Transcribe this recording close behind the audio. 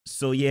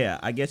So yeah,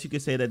 I guess you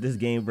could say that this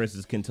game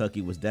versus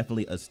Kentucky was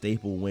definitely a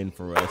staple win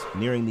for us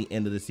nearing the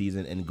end of the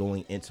season and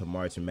going into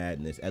March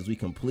Madness, as we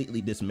completely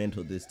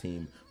dismantled this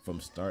team from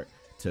start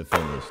to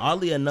finish.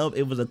 Oddly enough,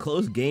 it was a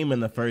close game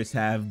in the first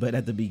half, but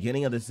at the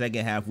beginning of the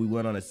second half, we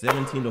went on a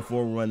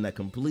 17-4 run that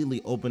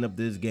completely opened up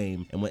this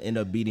game and would end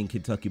up beating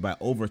Kentucky by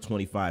over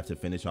 25 to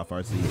finish off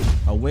our season.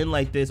 A win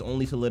like this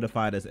only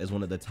solidified us as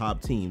one of the top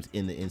teams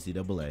in the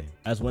NCAA.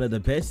 As one of the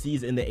best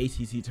seeds in the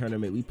ACC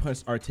tournament, we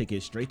punched our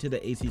ticket straight to the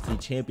ACC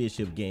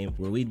championship game,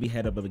 where we'd be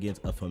head up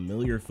against a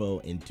familiar foe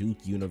in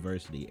Duke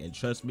University. And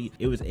trust me,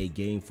 it was a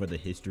game for the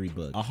history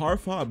book. A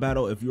hard-fought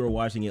battle. If you were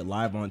watching it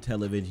live on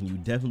television, you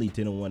definitely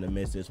didn't want to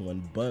miss this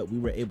one, but we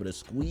were able to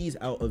squeeze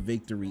out a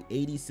victory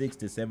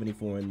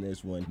 86-74 in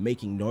this one,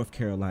 making North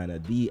Carolina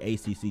the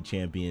ACC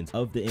champions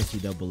of the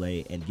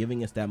NCAA and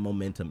giving us that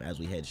momentum as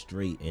we head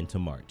straight into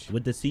March.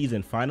 With the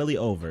season finally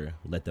over,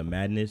 let the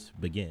madness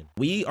begin.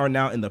 We are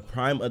now in the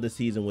prime of the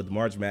season with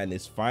March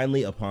Madness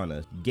finally upon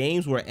us.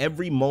 Games where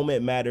every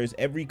moment matters,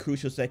 every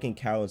crucial second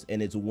counts,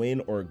 and it's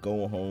win or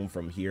go home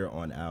from here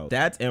on out.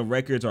 Stats and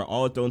records are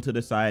all thrown to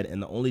the side,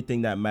 and the only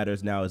thing that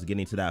matters now is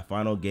getting to that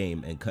final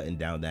game and cutting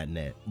down that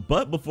net.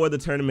 But before the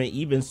tournament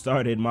even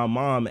started, my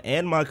mom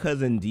and my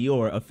cousin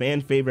Dior, a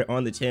fan favorite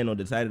on the channel,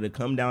 decided to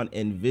come down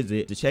and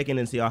visit to check in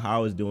and see how I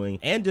was doing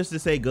and just to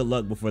say good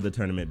luck before the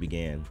tournament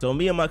began. So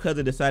me and my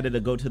cousin decided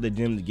to go to the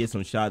gym to get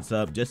some shots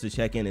up just to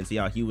check in and see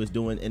how he was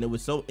doing, and it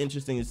was so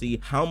interesting to see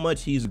how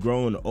much he's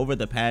grown over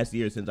the past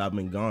year since I've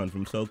been gone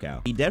from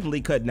SoCal. He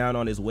definitely cut down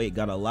on his weight,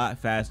 got a lot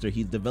faster,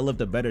 he's developed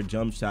a better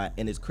jump shot,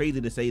 and it's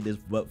crazy to say this,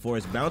 but for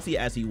as bouncy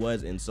as he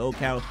was in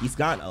SoCal, he's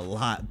gotten a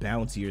lot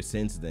bouncier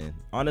since then.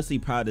 Honestly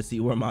proud to see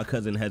where my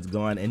cousin has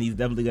gone, and he's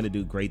definitely going to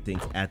do great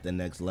things at the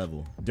next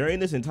level. During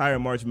this entire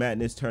March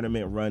Madness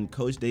tournament run,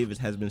 Coach Davis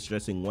has been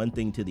stressing one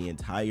thing to the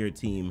entire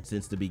team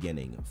since the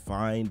beginning: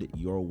 find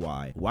your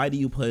why. Why do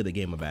you play the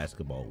game of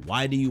basketball?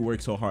 Why do you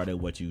work so hard at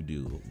what you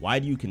do? Why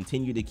do you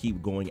continue to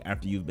keep going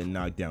after you've been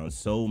knocked down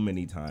so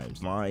many times?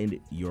 Find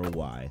your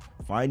why.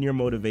 Find your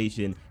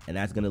motivation, and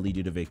that's going to lead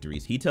you to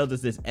victories. He tells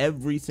us this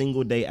every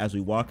single day as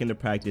we walk into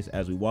practice,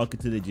 as we walk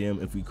into the gym.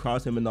 If we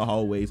cross him in the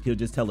hallways, he'll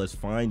just tell us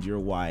find your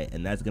why,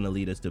 and that's going to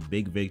lead us to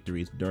big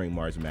victories during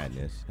March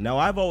Madness. Now,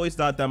 I've always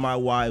thought that my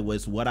why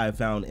was what I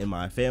found in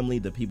my family,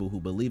 the people who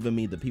believe in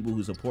me, the people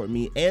who support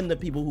me, and the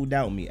people who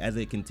doubt me, as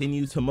it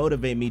continues to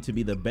motivate me to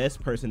be the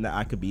best person that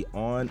I could be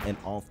on and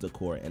off the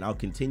court, and I'll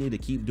continue to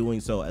keep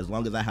doing so as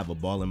long as I have a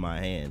ball in my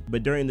hand.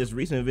 But during this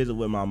recent visit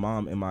with my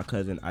mom and my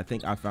cousin, I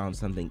think I found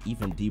something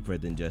even deeper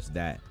than just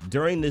that.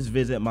 During this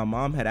visit, my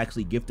mom had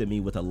actually gifted me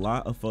with a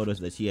lot of photos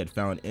that she had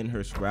found in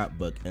her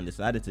scrapbook and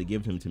decided to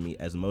give them to me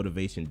as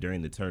motivation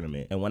during the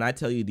tournament. And when I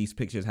tell you these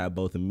pictures have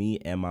both me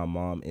and my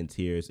mom in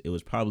tears, it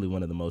was probably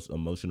one of the most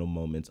emotional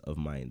moments of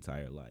my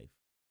entire life.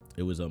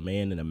 It was a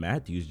man in a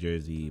Matthews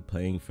jersey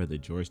playing for the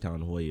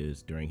Georgetown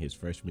Hoyas during his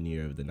freshman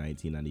year of the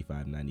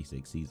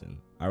 1995-96 season.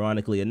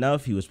 Ironically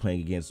enough, he was playing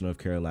against North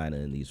Carolina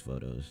in these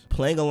photos,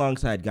 playing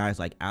alongside guys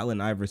like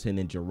Allen Iverson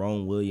and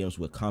Jerome Williams,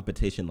 with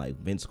competition like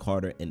Vince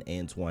Carter and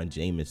Antoine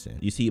Jamison.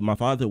 You see, my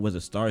father was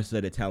a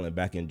star-studded talent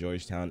back in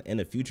Georgetown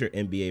and a future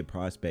NBA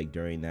prospect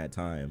during that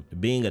time,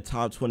 being a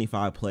top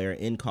 25 player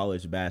in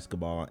college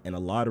basketball and a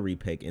lottery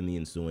pick in the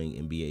ensuing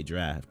NBA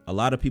draft. A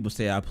lot of people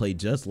say I played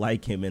just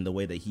like him in the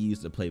way that he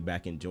used to play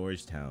back in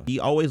Georgetown. He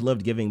always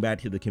loved giving back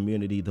to the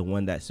community, the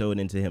one that sewed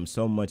into him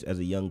so much as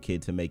a young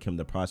kid to make him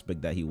the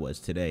prospect that he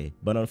was today.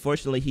 But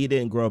unfortunately, he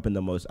didn't grow up in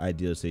the most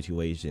ideal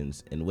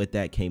situations, and with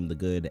that came the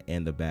good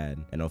and the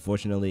bad. And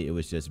unfortunately, it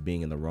was just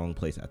being in the wrong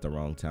place at the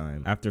wrong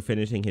time. After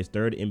finishing his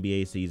third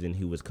NBA season,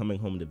 he was coming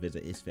home to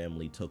visit his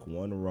family, took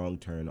one wrong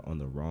turn on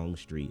the wrong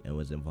street, and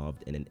was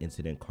involved in an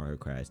incident car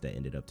crash that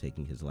ended up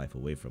taking his life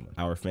away from him.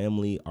 Our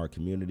family, our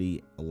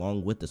community,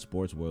 along with the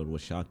sports world,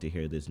 was shocked to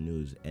hear this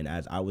news, and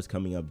as I was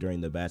coming up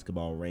during the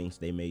basketball ranks,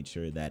 they made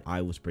sure that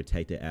I was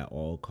protected at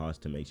all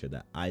costs to make sure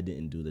that I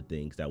didn't do the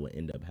things that would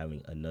end up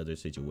having another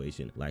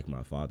situation like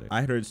my father.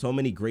 I heard so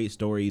many great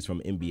stories from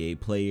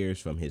NBA players,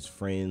 from his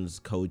friends,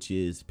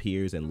 coaches,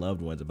 peers, and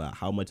loved ones about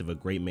how much of a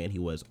great man he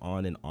was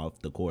on and off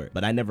the court,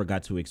 but I never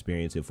got to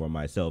experience it for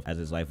myself, as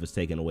his life was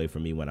taken away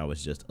from me when I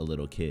was just a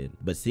little kid.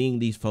 But seeing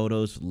these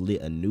photos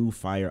lit a new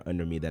fire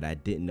under me that I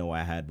didn't know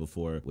I had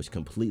before, which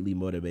completely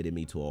motivated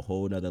me to a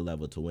whole nother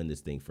level to win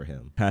this thing for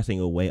him, passing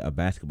away a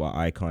basketball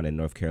icon in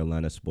North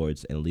Carolina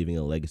sports and leaving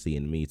a legacy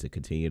in me to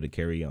continue to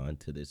carry on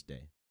to this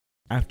day.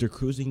 After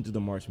cruising through the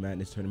March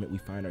Madness tournament, we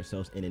find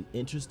ourselves in an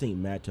interesting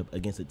matchup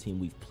against a team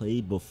we've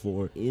played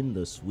before in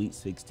the Sweet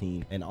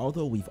 16. And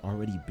although we've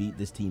already beat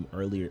this team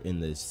earlier in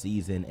the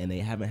season and they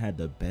haven't had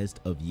the best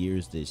of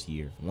years this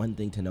year, one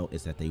thing to note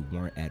is that they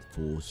weren't at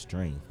full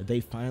strength. They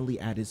finally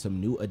added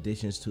some new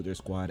additions to their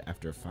squad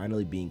after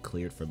finally being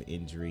cleared from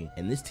injury,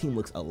 and this team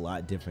looks a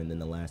lot different than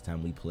the last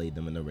time we played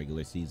them in the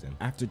regular season.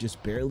 After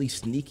just barely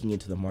sneaking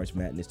into the March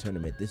Madness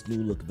tournament, this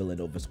new look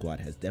Villanova squad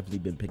has definitely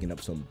been picking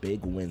up some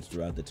big wins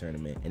throughout the tournament,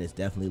 tournament and is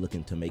definitely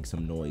looking to make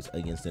some noise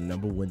against the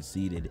 #1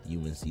 seeded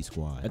UNC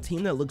squad. A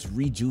team that looks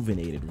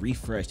rejuvenated,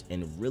 refreshed,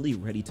 and really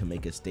ready to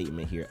make a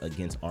statement here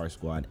against our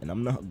squad. And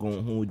I'm not going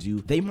to hold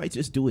you, they might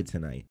just do it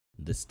tonight.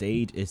 The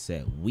stage is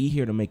set. We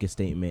here to make a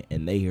statement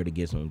and they here to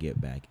get some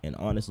get back. And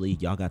honestly,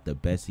 y'all got the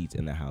best seats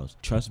in the house.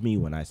 Trust me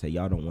when I say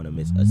y'all don't want to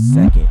miss a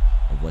second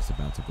of what's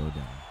about to go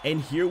down.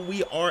 And here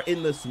we are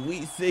in the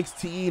Sweet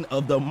 16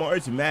 of the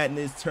March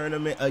Madness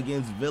tournament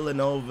against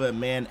Villanova.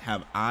 Man,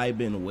 have I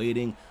been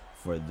waiting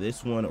for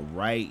this one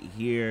right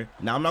here.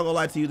 Now, I'm not gonna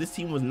lie to you, this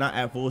team was not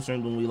at full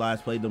strength when we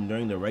last played them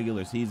during the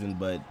regular season,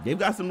 but they've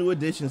got some new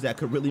additions that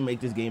could really make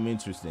this game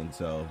interesting.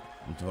 So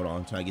hold on,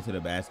 I'm trying to get to the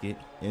basket.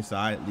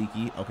 Inside,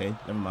 leaky. Okay,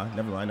 never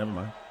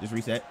mind. Just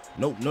reset.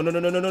 Nope,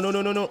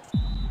 no.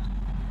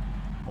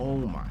 Oh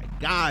my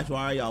gosh,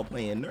 why are y'all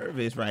playing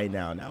nervous right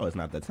now? Now is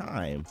not the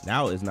time.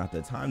 Now is not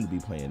the time to be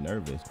playing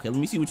nervous. Okay, let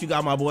me see what you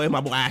got, my boy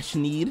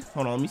Ashneed.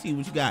 Hold on, let me see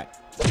what you got.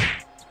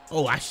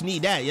 Oh,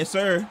 Ashneed that, yes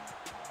sir.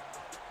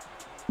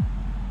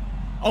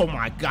 Oh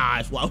my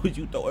gosh, why would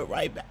you throw it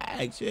right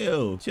back?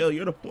 Chill,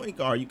 you're the point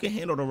guard. You can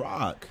handle the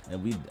rock.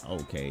 And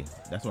okay,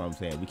 that's what I'm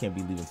saying. We can't be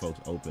leaving folks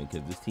open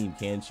because this team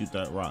can shoot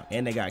that rock.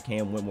 And they got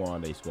Cam Whitmore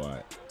on their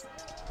squad.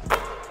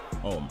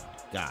 Oh my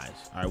gosh.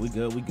 All right, we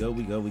good.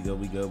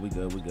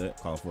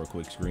 Call for a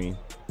quick screen.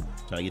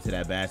 Try to get to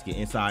that basket.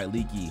 Inside,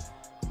 leaky.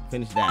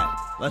 Finish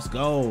that. Let's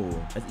go.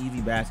 That's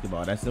easy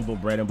basketball. That's simple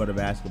bread and butter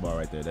basketball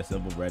right there. That's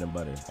simple bread and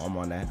butter. I'm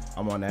on that.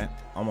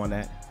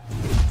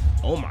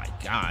 Oh my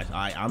gosh,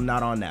 I'm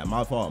not on that.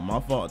 My fault.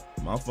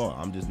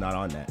 I'm just not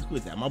on that. Who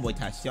is that? My boy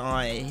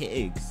Tashawn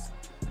Higgs.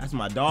 That's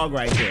my dog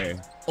right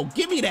there. Oh,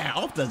 give me that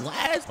off the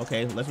glass.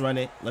 Okay, let's run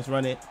it.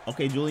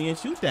 Okay, Julian,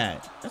 shoot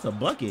that. That's a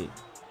bucket.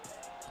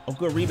 Oh,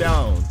 good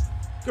rebound.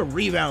 Good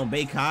rebound,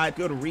 Baycott.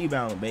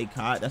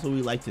 That's what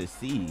we like to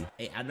see.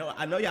 Hey, I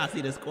know y'all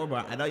see the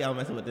scoreboard. I know y'all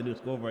messing with the new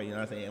scoreboard, you know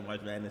what I'm saying?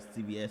 March Madness,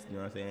 CBS, you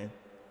know what I'm saying?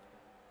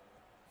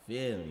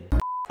 Feel me?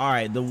 All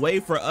right, the way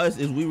for us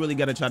is we really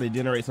got to try to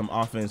generate some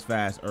offense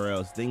fast, or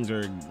else things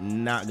are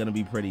not going to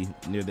be pretty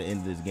near the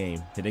end of this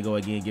game. Here they go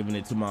again, giving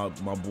it to my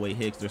boy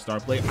Hicks, their star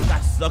player. I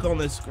got stuck on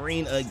the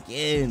screen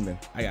again.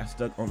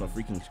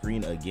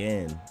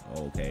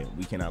 Okay,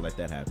 we cannot let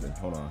that happen.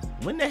 Hold on.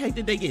 When the heck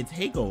did they get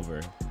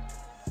takeover?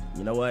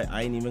 You know what?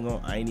 I ain't even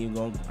gonna.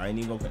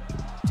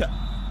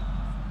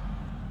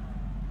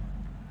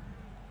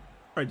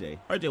 RJ,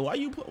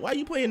 why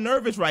you playing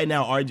nervous right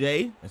now,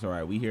 RJ? That's all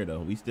right. We here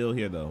though. We still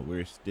here though.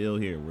 We're still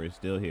here. We're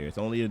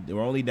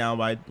only down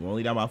by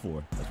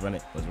 4. Let's run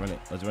it. All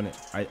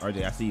right,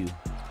 RJ, I see you.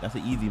 That's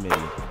an easy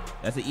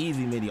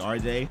midi.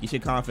 RJ. Get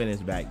your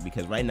confidence back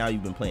because right now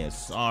you've been playing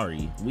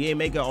sorry. We ain't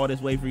making all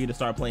this way for you to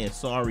start playing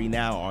sorry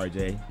now,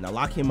 RJ. Now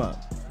lock him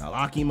up.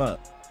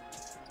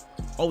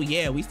 Oh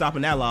yeah, we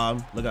stopping that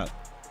lob. Look up.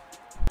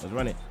 Let's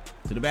run it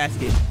to the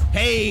basket.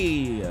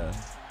 Hey,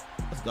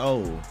 let's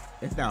go.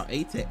 It's now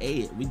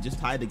 8-8. We just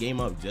tied the game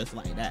up just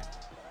like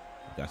that.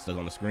 Got stuck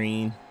on the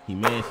screen. He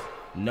missed.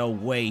 No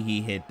way he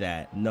hit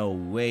that.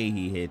 Dang,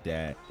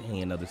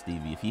 another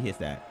Stevie. If he hits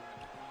that.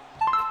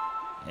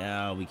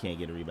 Yeah, we can't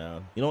get a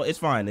rebound. You know, it's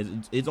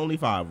fine. It's only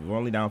 5. We're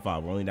only down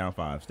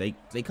 5. Stay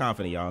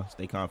confident, y'all.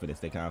 Stay confident.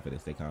 You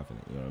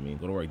know what I mean?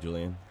 Go to work,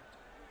 Julian.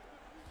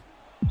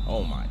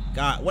 Oh my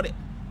God. What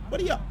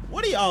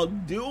are y'all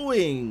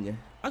doing?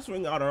 I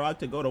swing out a rock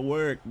to go to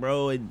work,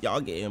 bro, and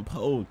y'all getting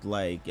poked.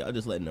 Like, y'all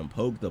just letting them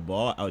poke the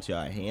ball out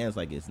y'all hands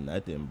like it's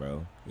nothing,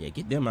 bro. Yeah,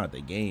 get them out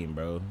the game,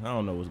 bro. I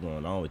don't know what's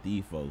going on with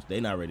these folks.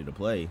 They not ready to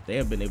play. They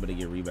have been able to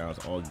get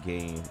rebounds all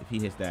game. If he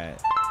hits that,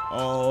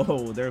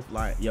 oh, they're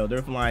flying. Yo,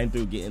 they're flying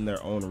through getting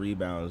their own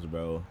rebounds,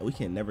 bro. We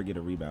can never get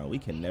a rebound. We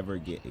can never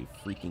get a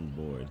freaking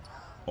board.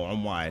 Oh,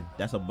 I'm wide.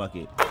 That's a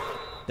bucket.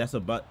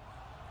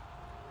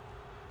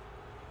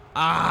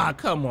 Ah,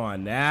 come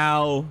on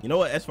now. You know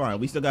what? That's fine.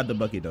 We still got the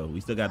bucket though.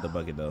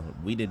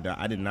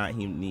 I did not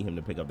need him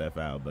to pick up that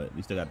foul, but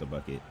we still got the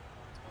bucket.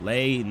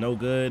 Lay, no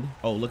good.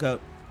 Oh, look up.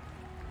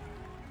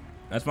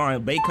 That's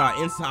fine.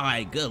 Baycott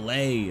inside. Good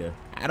lay.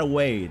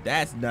 Atta-way.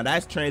 That's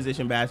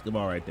transition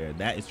basketball right there.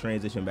 That is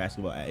transition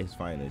basketball at its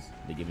finest.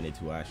 They're giving it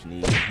to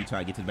Ashneed. He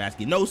trying to get to the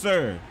basket. No,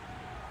 sir.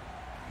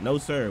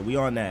 We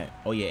on that.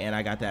 Oh yeah, and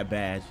I got that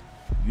badge.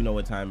 You know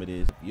what time it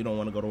is. If you don't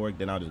want to go to work,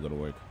 then I'll just go to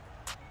work.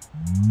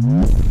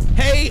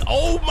 Hey,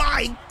 oh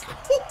my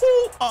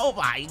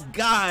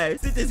God.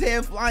 Sent his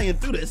head flying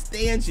through the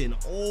stanchion.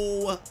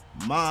 Oh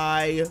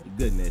my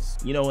goodness.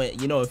 You know what?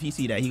 If he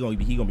see that, he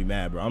gonna be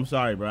mad, bro. I'm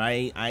sorry, bro.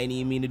 I ain't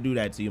even mean to do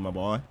that to you, my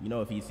boy. You know,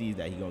 if he sees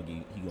that, he gonna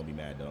be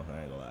mad though.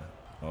 I ain't gonna lie.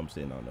 Oh, I'm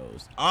sitting on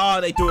those. Oh,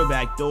 they threw it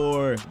back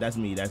door. That's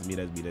me.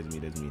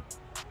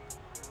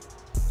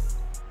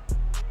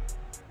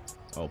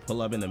 Oh,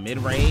 pull up in the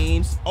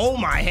mid-range. Oh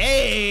my,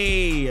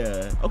 hey.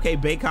 Okay,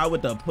 Baycott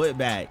with the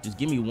putback. Just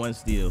give me one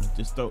steal.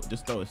 Just throw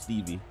a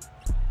Stevie.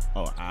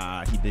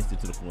 Oh, he dished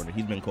it to the corner.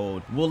 He's been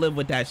cold. We'll live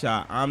with that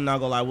shot. I'm not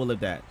gonna lie. We'll live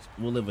that.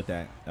 We'll live with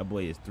that. That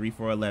boy is 3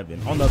 for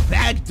 11 on the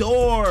back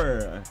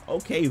door.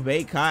 Okay,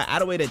 Baycott,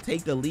 out of way to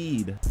take the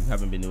lead. You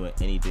haven't been doing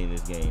anything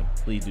this game.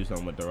 Please do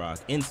something with the rock.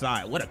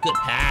 Inside. What a good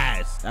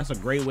pass. That's a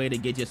great way to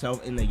get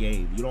yourself in the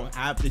game. You don't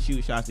have to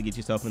shoot shots to get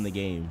yourself in the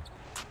game.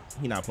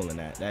 He not pulling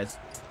that. That's...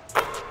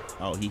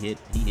 Oh, he hit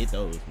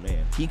those,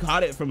 man. He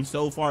caught it from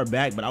so far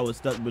back, but I was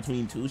stuck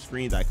between 2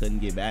 screens. I couldn't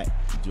get back.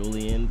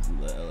 Julian,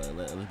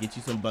 let's get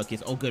you some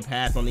buckets. Oh, good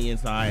pass on the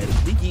inside.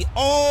 Leaky.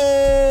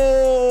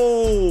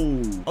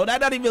 Oh, that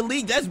not even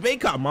leak. That's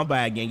Baycott. My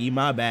bad, Gangy.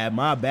 My bad,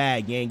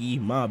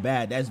 Gangy. My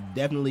bad. That's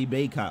definitely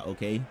Baycott,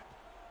 okay?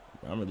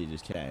 I'm really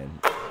just chatting.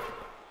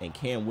 And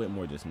Cam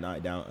Whitmore just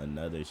knocked down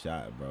another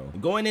shot, bro.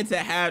 Going into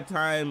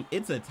halftime,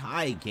 it's a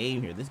tie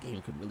game here. This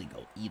game could really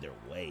go either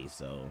way,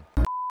 so...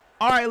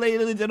 All right,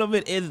 ladies and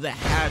gentlemen, it's the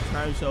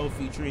halftime show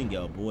featuring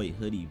your boy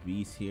Hoodie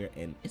Beast here,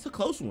 and it's a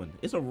close one.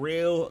 It's a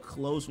real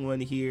close one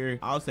here.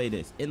 I'll say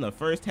this, in the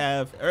first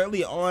half,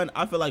 early on,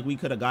 I feel like we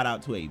could have got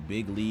out to a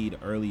big lead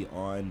early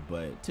on,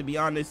 but to be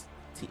honest,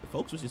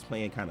 folks was just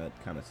playing kind of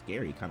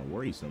scary, kind of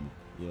worrisome.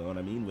 You know what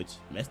I mean? Which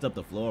messed up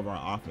the flow of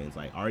our offense.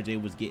 Like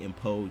RJ was getting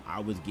poked,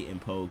 I was getting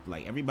poked.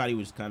 Like everybody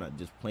was kind of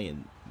just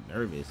playing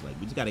nervous. Like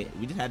we just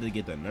had to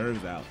get the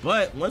nerves out.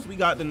 But once we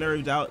got the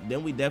nerves out,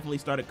 then we definitely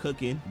started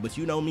cooking. But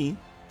you know me,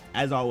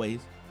 as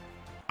always,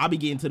 I'll be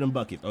getting to them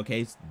buckets,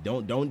 okay?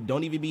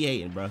 Don't even be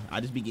hating, bro.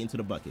 I just be getting to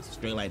the buckets,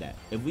 straight like that.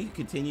 If we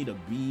continue to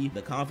be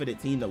the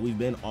confident team that we've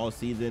been all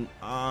season,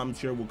 I'm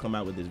sure we'll come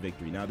out with this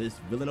victory. Now, this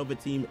Villanova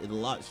team is a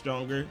lot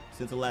stronger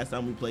since the last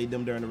time we played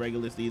them during the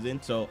regular season,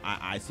 so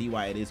I see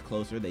why it is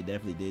closer. They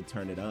definitely did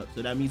turn it up,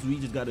 so that means we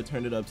just got to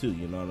turn it up too,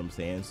 you know what I'm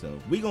saying? So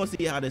we gonna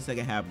see how the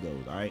second half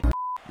goes, all right?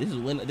 This is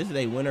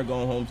a winner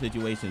going home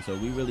situation, so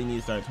we really need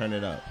to start turning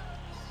it up.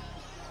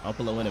 I'll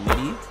pull a win a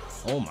midi.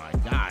 Oh my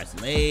gosh,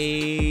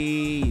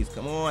 Lays.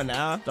 Come on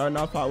now. Starting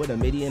off hot with a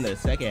midi in the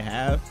second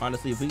half.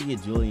 Honestly, if we can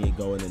get Julian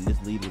going, then this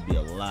lead would be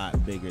a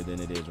lot bigger than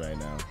it is right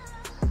now.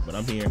 But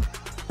I'm here.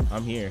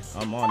 I'm here.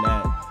 I'm on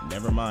that.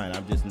 Never mind.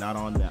 I'm just not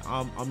on that.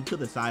 I'm to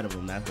the side of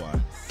him. That's why.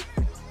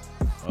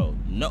 Oh,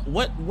 no.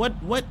 What?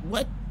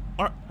 RJ,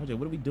 what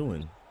are we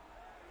doing?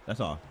 That's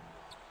all.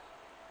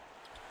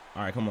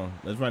 All right, come on.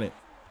 Let's run it.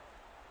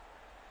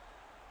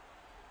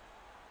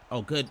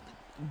 Oh, good.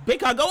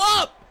 Baycott, go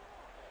up!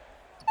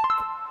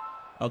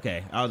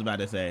 Okay, I was about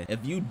to say,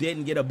 if you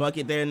didn't get a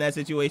bucket there in that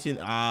situation, it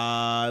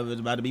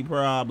was about to be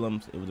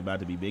problems. It was about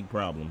to be big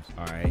problems.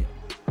 All right.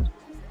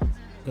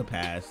 Good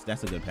pass.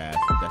 That's a good pass.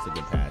 That's a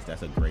good pass.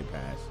 That's a great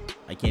pass.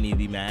 I can't even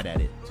be mad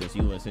at it. Since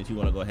you want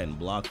to go ahead and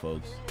block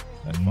folks,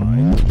 that's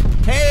fine.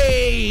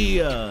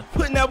 Hey!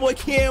 Putting that boy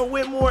Cam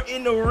Whitmore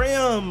in the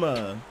rim.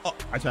 Oh,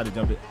 I tried to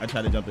jump it.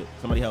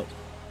 Somebody help.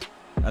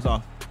 That's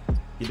all.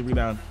 Get the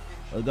rebound.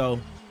 Let's go.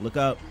 Look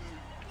up.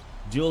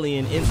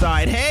 Julian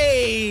inside.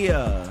 Hey!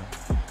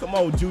 Come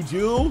on,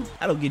 Juju.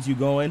 That'll get you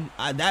going.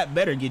 That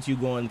better get you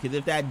going, because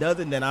if that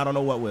doesn't, then I don't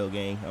know what will,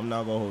 gang. I'm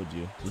not going to hold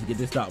you. Let's get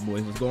this stop,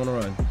 boys. Let's go on a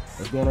run.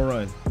 Let's go on a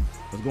run.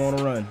 Let's go on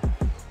a run.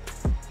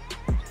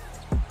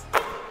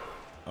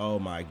 Oh,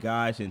 my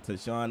gosh. And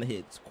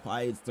Tashawn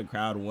quiets the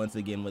crowd once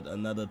again with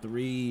another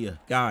 3.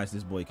 Gosh,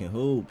 this boy can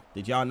hoop.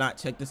 Did y'all not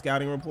check the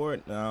scouting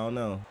report? No, I don't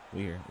know.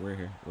 We're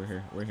here.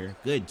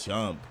 Good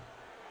jump.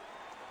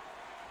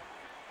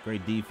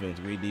 Great defense.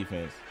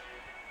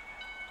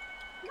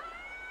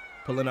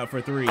 Pulling up for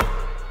 3.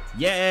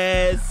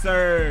 Yes,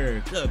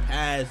 sir. Good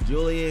pass,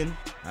 Julian.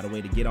 Not a way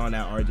to get on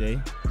that,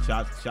 RJ.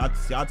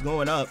 Shots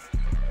going up.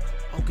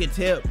 Oh, good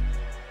tip.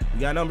 We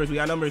got numbers.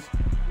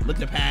 Look at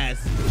the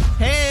pass.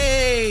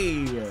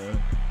 Hey!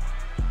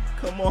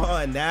 Come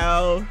on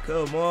now. I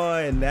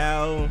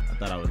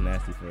thought I was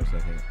nasty for a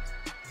second.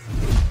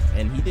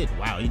 And he did.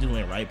 Wow, he just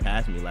went right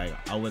past me. Like,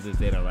 I wasn't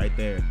standing right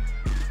there.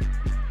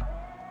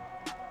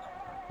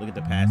 Look at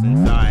the pass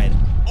inside.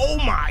 Oh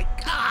my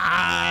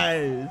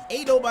gosh.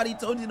 Ain't nobody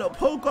told you to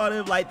poke on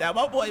him like that.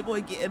 My boy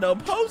getting a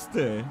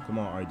poster. Come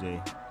on,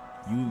 RJ.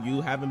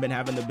 You haven't been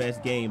having the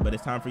best game, but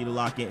it's time for you to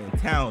lock in. And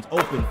Towns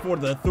open for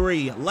the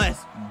 3.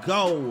 Let's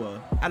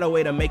go. Add a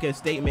way to make a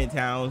statement,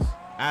 Towns.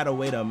 Lock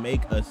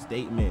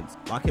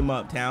him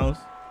up, Towns.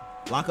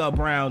 Lock up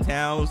Brown,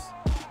 Towns.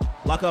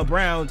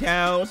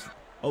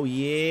 Oh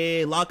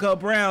yeah, lock up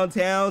Brown,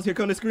 Towns. Here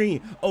come the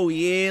screen. Oh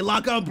yeah,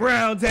 lock up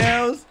Brown,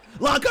 Towns.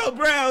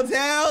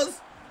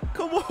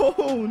 Come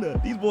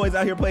on. These boys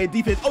out here playing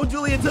defense. Oh,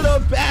 Julian to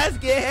the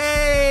basket.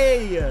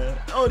 Hey.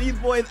 Oh, these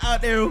boys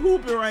out there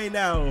hooping right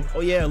now.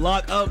 Oh, yeah.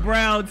 Lock up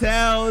Brown,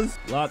 Towns.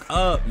 Lock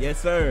up. Yes,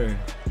 sir.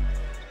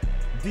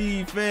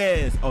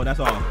 Defense. Oh, that's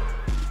all.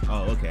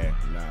 Oh, okay.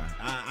 Nah.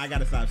 I got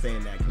to stop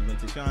saying that, because when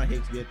Tashawn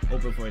Hicks gets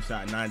open for a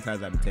shot, 9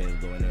 times out of 10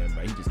 is going in,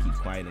 but he just keeps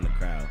quiet in the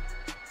crowd.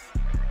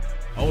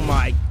 Oh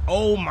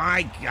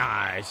my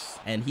gosh.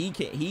 And he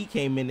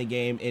came in the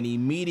game and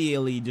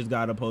immediately just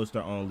got a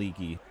poster on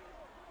Leaky.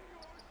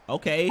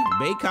 Okay,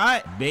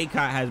 Baycott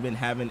has been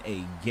having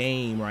a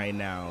game right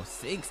now.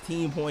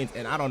 16 points,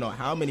 and I don't know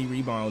how many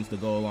rebounds to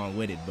go along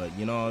with it, but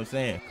you know what I'm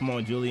saying. Come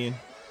on, Julian.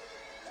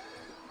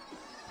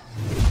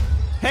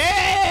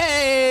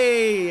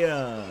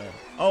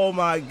 Oh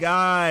my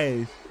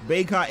gosh.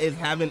 Baycott is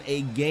having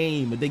a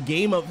game. The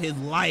game of his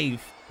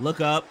life.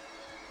 Look up.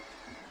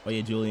 Oh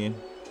yeah, Julian.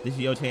 This is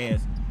your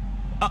chance.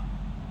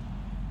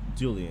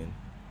 Julian.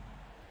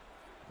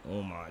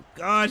 Oh my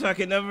gosh, I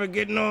can never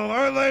get no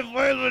highlight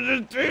plays with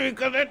this team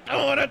because they're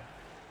throwing it.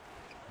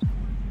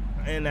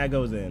 And that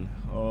goes in.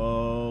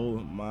 Oh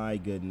my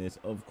goodness.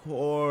 Of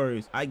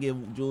course. I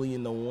give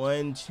Julian the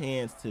one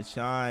chance to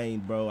shine,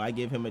 bro. I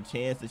give him a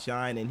chance to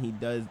shine and he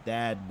does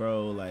that,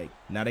 bro. Like,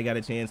 now they got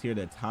a chance here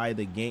to tie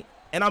the game.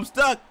 And I'm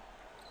stuck.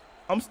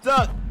 I'm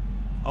stuck.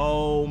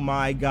 Oh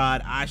my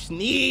God.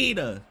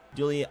 Ashneed.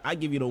 Julian, I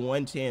give you the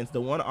one chance,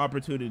 the one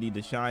opportunity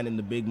to shine in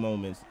the big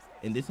moments.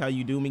 And this how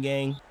you do me,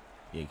 gang?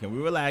 Yeah, can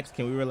we relax?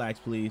 Can we relax,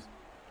 please?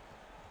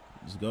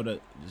 Just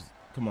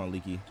come on,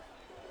 Leaky.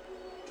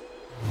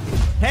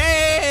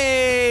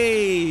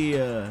 Hey!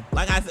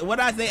 Like I said, what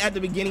I say at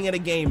the beginning of the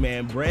game,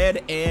 man.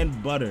 Bread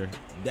and butter.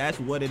 That's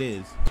what it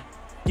is.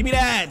 Give me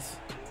that.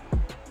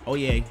 Oh,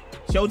 yeah.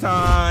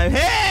 Showtime.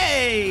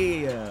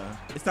 Hey!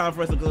 It's time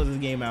for us to close this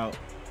game out.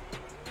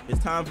 It's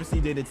time for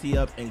CJ to tee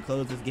up and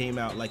close this game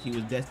out like he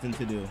was destined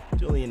to do.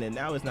 Julian, and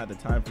now it's not the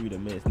time for you to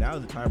miss. Now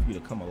is the time for you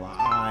to come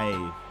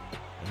alive.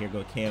 And here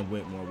go Cam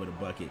Whitmore with a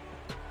bucket.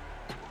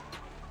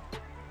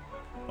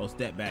 Oh,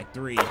 step back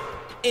three.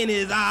 In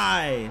his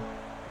eye.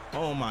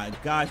 Oh my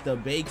gosh, the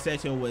bake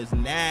session was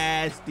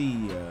nasty.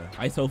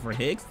 ISO for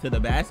Hicks to the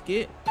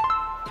basket.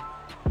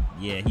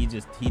 Yeah, he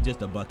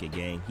just a bucket,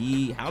 gang.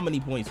 How many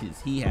points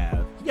does he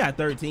have? He got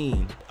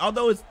 13.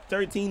 Although it's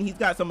 13, he's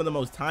got some of the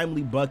most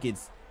timely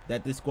buckets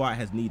that this squad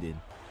has needed.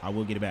 I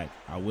will get it back.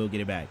 I will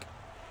get it back.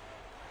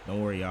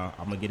 Don't worry, y'all.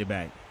 I'm gonna get it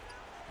back.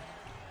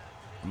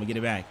 I'm gonna get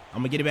it back. I'm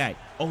gonna get it back.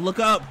 Oh, look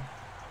up.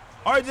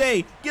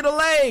 RJ, get a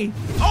lay.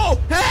 Oh,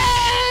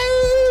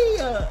 hey!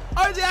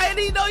 RJ, I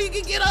didn't know you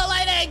could get up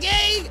like that,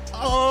 gang.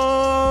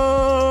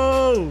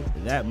 Oh,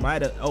 that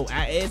might have. Oh,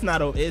 it's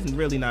not. It's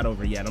really not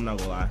over yet. I'm not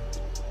gonna lie.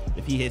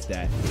 If he hits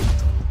that.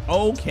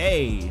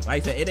 Okay.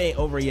 Like I said, it ain't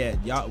over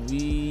yet. Y'all,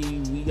 we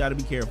gotta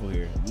be careful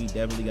here. We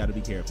definitely gotta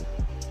be careful.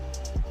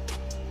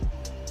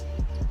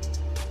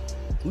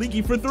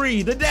 Leaky for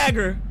three, the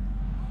dagger.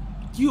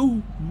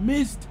 You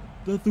missed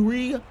the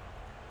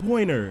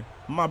three-pointer.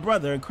 My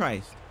brother in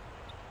Christ.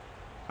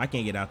 I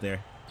can't get out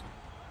there.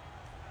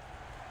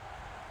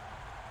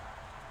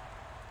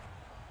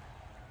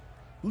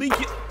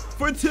 Leaky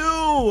for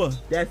two.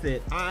 That's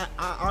it. I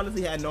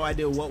honestly had no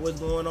idea what was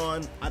going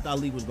on. I thought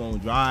Leak was going to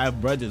drive.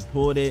 Bruh just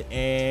pulled it.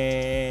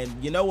 And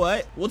you know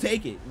what? We'll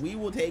take it. We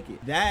will take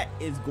it. That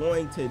is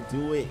going to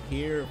do it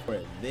here for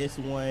this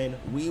one.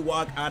 We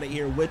walk out of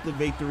here with the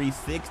victory,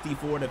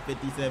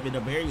 64-57. A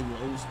very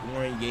low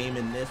scoring game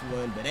in this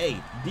one. But hey,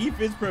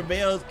 defense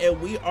prevails and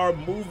we are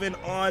moving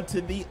on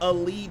to the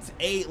Elite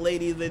 8,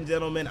 ladies and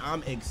gentlemen.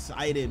 I'm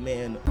excited,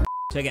 man.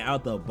 Checking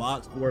out the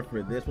box score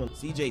for this one.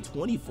 CJ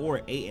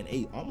 24, 8 and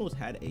 8, almost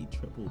had a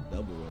triple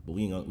double. But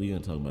we ain't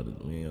gonna talk about the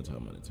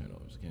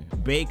turnovers, okay?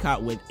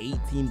 Baycott with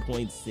 18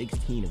 points,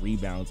 16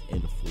 rebounds,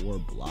 and 4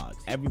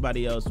 blocks.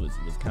 Everybody else was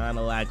kind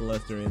of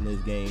lackluster in this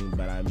game,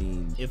 but I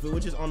mean, if it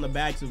was just on the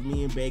backs of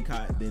me and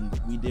Baycott, then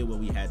we did what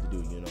we had to do.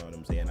 You know what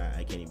I'm saying?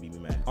 I can't even be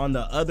mad. On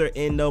the other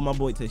end, though, my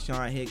boy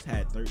Tashawn Hicks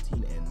had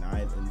 13 and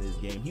 9 in this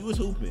game. He was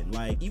hooping.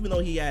 Like, even though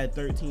he had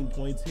 13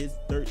 points, his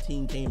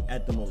 13 came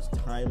at the most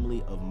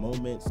timely of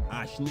moments.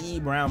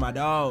 Ashneed Brown, my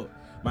dog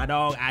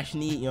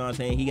Ashneed, you know what I'm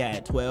saying? He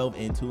got 12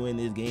 and 2 in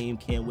this game.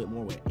 Cam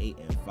Whitmore with 8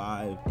 and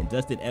 5. And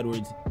Dustin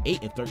Edwards,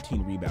 8 and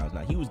 13 rebounds.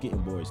 Now, he was getting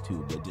boards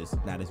too, but just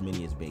not as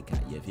many as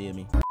Baycott, you feel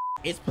me?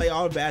 It's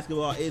playoff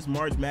basketball. It's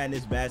March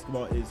Madness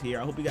basketball is here.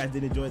 I hope you guys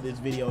did enjoy this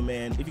video,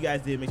 man. If you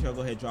guys did, make sure to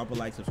go ahead, drop a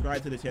like,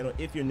 subscribe to the channel.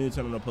 If you're new,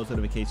 turn on the post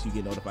notifications. You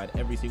get notified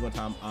every single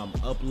time I'm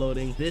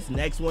uploading. This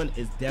next one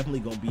is definitely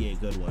going to be a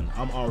good one.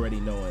 I'm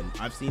already knowing.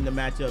 I've seen the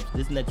matchups.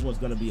 This next one's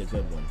going to be a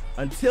good one.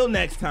 Until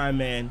next time,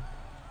 man,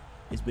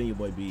 it's been your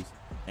boy Beast,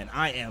 and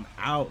I am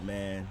out,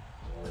 man.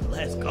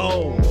 Let's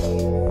go.